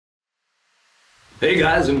Hey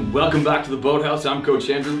guys, and welcome back to the Boathouse. I'm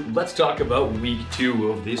Coach Andrew. Let's talk about week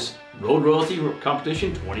 2 of this Road Royalty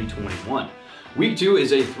Competition 2021. Week 2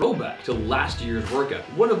 is a throwback to last year's workout,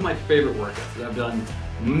 one of my favorite workouts that I've done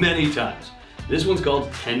many times. This one's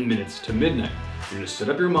called 10 minutes to midnight. You're gonna set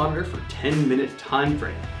up your monitor for 10-minute time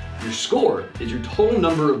frame. Your score is your total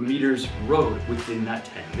number of meters rowed within that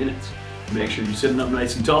 10 minutes. Make sure you're sitting up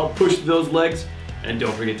nice and tall, push those legs, and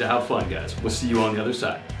don't forget to have fun, guys. We'll see you on the other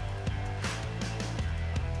side.